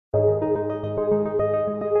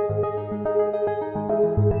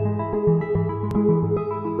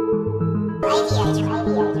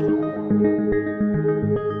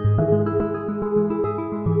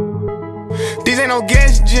ain't no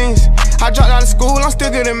guess jeans. I dropped out of school, I'm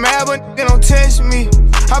still getting mad, but they don't test me.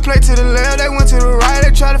 I played to the left, they went to the right,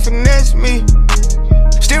 they try to finesse me.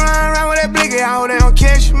 Still running around with that blicky, I hope they don't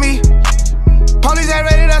catch me. Police had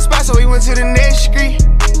raided that spot, so we went to the next street.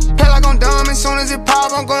 Play like I'm dumb, as soon as it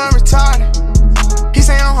pop, I'm going retarded. He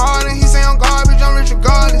say I'm hard and he say I'm garbage, I'm rich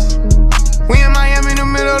regardless. We in Miami in the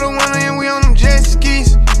middle of the winter and we on them jet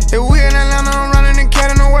skis. If we in Atlanta, I'm running and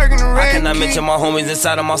catting and working the red. I cannot mention my homies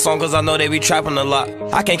inside of my song, cause I know they be trapping a lot.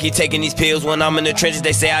 I can't keep taking these pills when I'm in the trenches,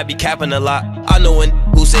 they say I be capping a lot. I know when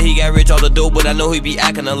who say he got rich all the dope, but I know he be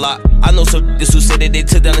acting a lot. I know some niggas who said that they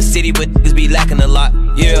took down the city, but niggas be lacking a lot.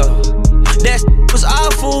 Yeah, that was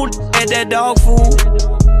our food, and that dog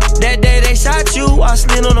food. That day they shot you, I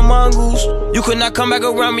slid on the mongoose. You could not come back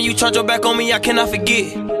around me, you turned your back on me, I cannot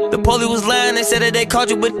forget. The police was lying, they said that they caught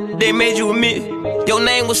you, but they made you admit. Your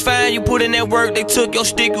name was fine, you put in that work, they took your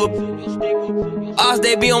stick up. Us,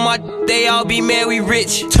 they be on my, they all be mad, we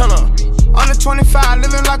rich. Turn up. Under 25,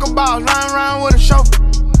 living like a boss, riding around with a chauffeur.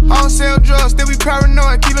 I don't sell drugs, still be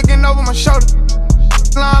paranoid, keep looking over my shoulder.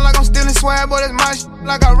 Lying like I'm stealing swag, but it's my shit,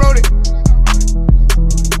 like I wrote it.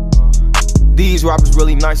 These rappers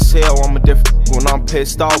really nice as hell, I'm a different. When I'm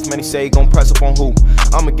pissed off, many say he gon' press up on who?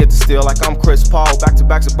 I'ma get the steal like I'm Chris Paul.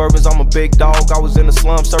 Back-to-back Suburbans, I'm a big dog. I was in the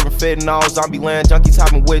slum serving fentanyls. I be laying junkies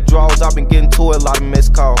having withdrawals. I've been getting to it, a lot of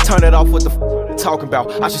missed calls. Turn it off with the talking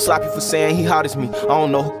about. I should slap you for saying he hot as me. I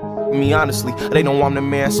don't know me honestly. They know I'm the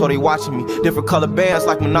man, so they watching me. Different color bands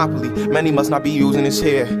like Monopoly. Man, he must not be using his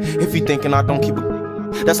hair. If you thinking I don't keep a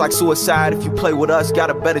that's like suicide. If you play with us, got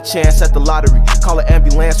a better chance at the lottery. Call an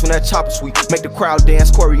ambulance when that chopper sweet. Make the crowd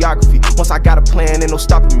dance, choreography. Once I got a plan, ain't no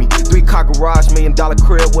stopping me. 3-car garage, $1 million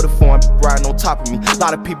crib with a foreign riding on top of me. A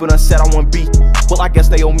lot of people done said I want beef. Well, I guess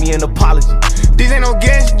they owe me an apology. These ain't no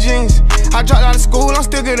guess jeans. I dropped out of school, I'm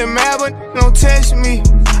still getting mad, but they don't test me.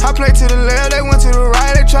 I played to the left, they went to the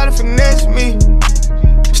right, they try to finesse me.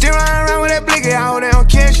 Still running around with that blicky, I hope they don't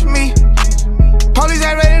catch me. Police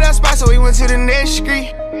had raided that spot, so we went to the next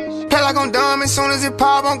street. Play like I'm dumb, as soon as it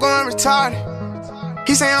pop, I'm going retarded.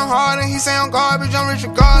 He say I'm hard and he say I'm garbage, I'm rich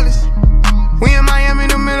regardless. We in Miami in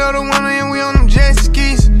the middle of the winter and we on them jet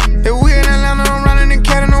skis. If we in Atlanta, I'm running and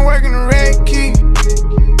catting and working the red.